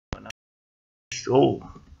Oh,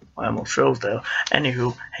 I almost froze there.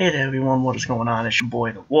 Anywho, hey there everyone, what is going on? It's your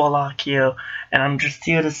boy the Warlock here, and I'm just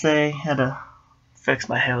here to say, had to fix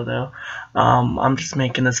my hair though. I'm just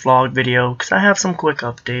making this vlog video because I have some quick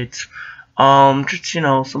updates.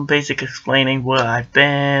 Just some basic explaining where I've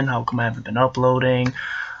been, how come I haven't been uploading.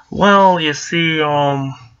 Well, you see,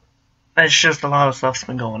 it's just a lot of stuff's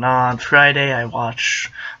been going on. Friday, I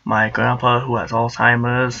watched my grandpa who has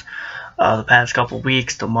Alzheimer's. The past couple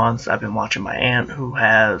weeks to months, I've been watching my aunt who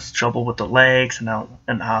has trouble with the legs and out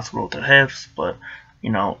in the hospital with her hips. But,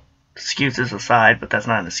 excuses aside, but that's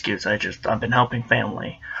not an excuse. I've been helping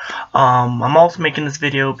family. I'm also making this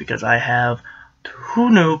video because I have 2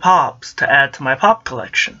 new pops to add to my pop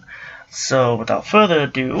collection. So, without further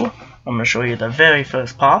ado, I'm going to show you the very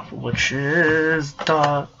first pop, which is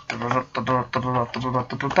the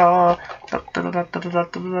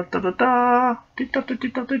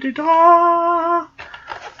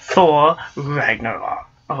Thor Ragnarok.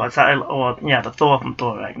 The Thor from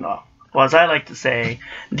Thor Ragnarok. Or as I like to say,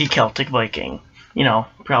 the Celtic Viking.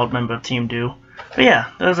 Proud member of Team Do. But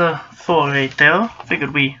yeah, there's a Thor right there.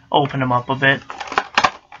 Figured we open him up a bit.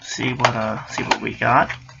 See what we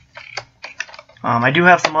got. I do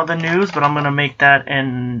have some other news, but I'm gonna make that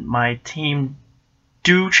in my Team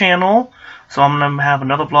Do channel. So I'm gonna have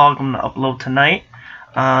another vlog I'm gonna upload tonight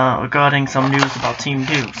regarding some news about Team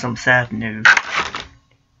Do, some sad news.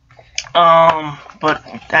 But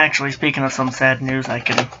actually, speaking of some sad news, I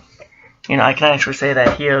can actually say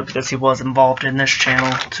that here because he was involved in this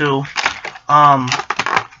channel too.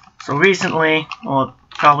 So recently, or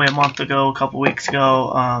probably a month ago, a couple weeks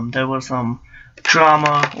ago, there was some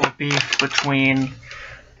drama or beef between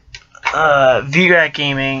VRAT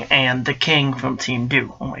Gaming and the King from Team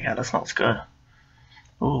Do. Oh my god, that smells good.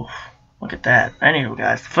 Ooh, look at that. Anyway,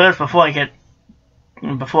 guys, first before I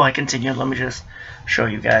continue, let me just show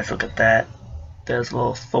you guys. Look at that. There's a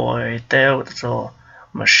little Thor right there with this little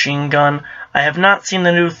machine gun. I have not seen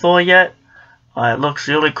the new Thor yet. It looks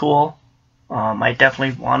really cool. I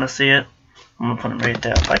definitely want to see it. I'm gonna put him right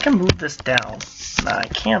there. If I can move this down. Nah, I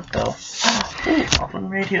can't though. Ooh, I'll put him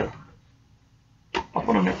right here. I'll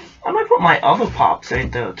put him there. I might put my other pops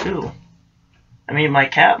right there too. I mean, my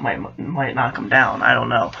cat might knock him down. I don't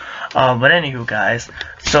know. But anywho, guys.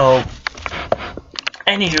 So,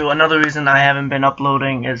 another reason I haven't been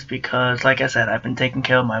uploading is because, like I said, I've been taking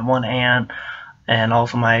care of my one aunt and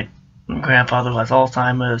also my grandfather who has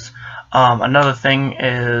Alzheimer's. Another thing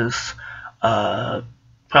is,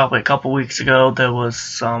 probably a couple weeks ago, there was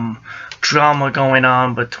some drama going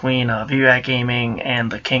on between VRAT Gaming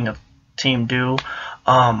and the King of Team Do.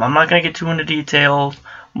 I'm not going to get too into details,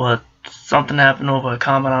 but something happened over a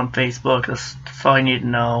comment on Facebook. That's all I need to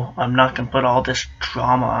know. I'm not going to put all this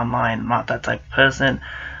drama online. I'm not that type of person.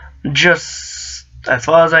 Just as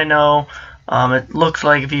far as I know, it looks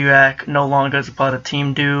like VRAT no longer is a part of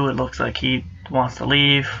Team Do. It looks like he wants to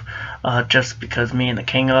leave. Just because me and the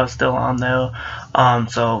King are still on there.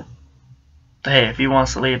 So hey, if he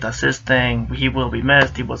wants to leave, that's his thing. He will be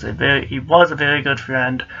missed. He was a very good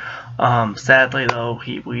friend. Sadly though,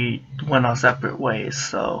 we went our separate ways.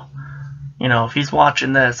 So, if he's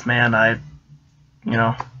watching this, man, I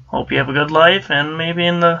hope you have a good life, and maybe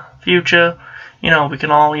in the future, we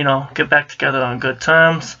can all, get back together on good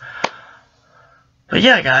terms. But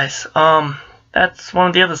yeah, guys, that's one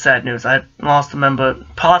of the other sad news. I lost a member,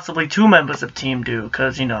 possibly 2 members of Team Do,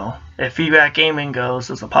 because, if VRAT Gaming goes,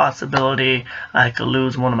 there's a possibility I could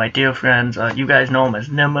lose one of my dear friends. You guys know him as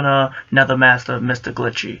Nimina, Nethermaster, Mr.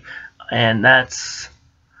 Glitchy. And that's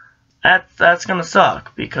gonna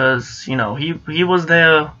suck, because, he was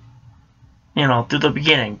there, through the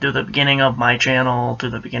beginning of my channel, through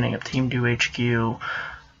the beginning of Team Do HQ.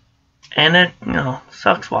 And it,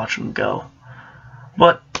 sucks watching him go.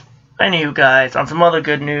 But, anywho, guys, on some other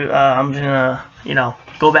good news, I'm gonna,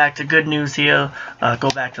 go back to good news here, go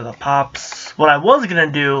back to the pops. What I was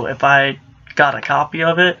gonna do, if I got a copy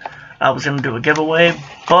of it, I was gonna do a giveaway,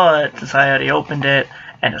 but since I already opened it,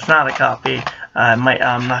 and it's not a copy, I'm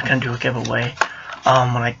not gonna do a giveaway.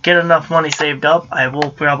 When I get enough money saved up, I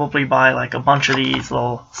will probably buy, like, a bunch of these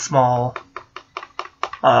little small,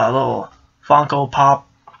 little Funko Pop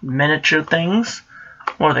miniature things.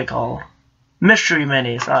 What are they called? Mystery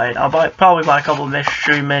minis. Alright, I'll probably buy a couple of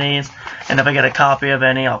mystery minis, and if I get a copy of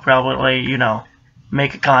any, I'll probably,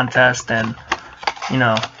 make a contest and,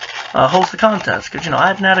 host a contest, because, I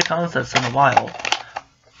haven't had a contest in a while.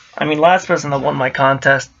 I mean, last person that won my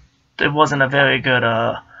contest, it wasn't a very good,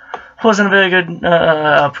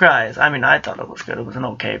 prize. I mean, I thought it was good. It was an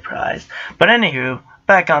okay prize. But anywho,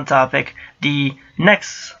 back on topic, the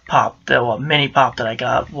next pop, the mini pop that I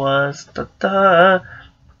got was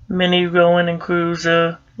Mini Rowan and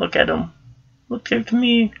Cruiser. Look at them. Look at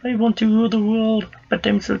me. I want to rule the world, but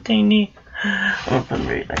I'm so tiny. I'm gonna put them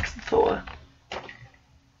right next to Thor.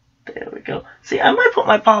 There we go. See, I might put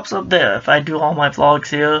my pops up there. If I do all my vlogs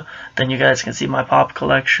here, then you guys can see my pop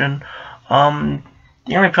collection.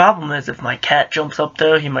 The only problem is if my cat jumps up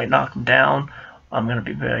there, he might knock him down. I'm gonna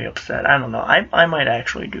be very upset. I don't know. I might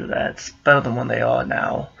actually do that. It's better than when they are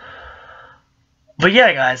now. But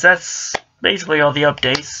yeah, guys, that's basically all the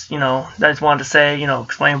updates. You know, I just wanted to say, you know,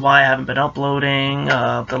 explain why I haven't been uploading.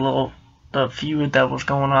 The feud that was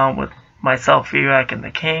going on with myself, Warlock, and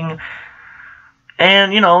the King.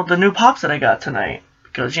 And, you know, the new pops that I got tonight.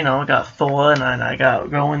 Because, you know, I got Thor and I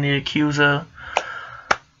got Rowan the Accuser.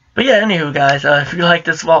 But yeah, anywho, guys, if you like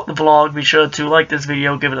this vlog, be sure to like this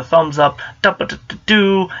video, give it a thumbs up,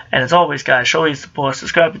 and as always, guys, show your support,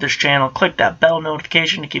 subscribe to this channel, click that bell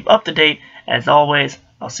notification to keep up to date, and as always,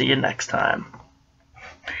 I'll see you next time.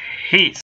 Peace.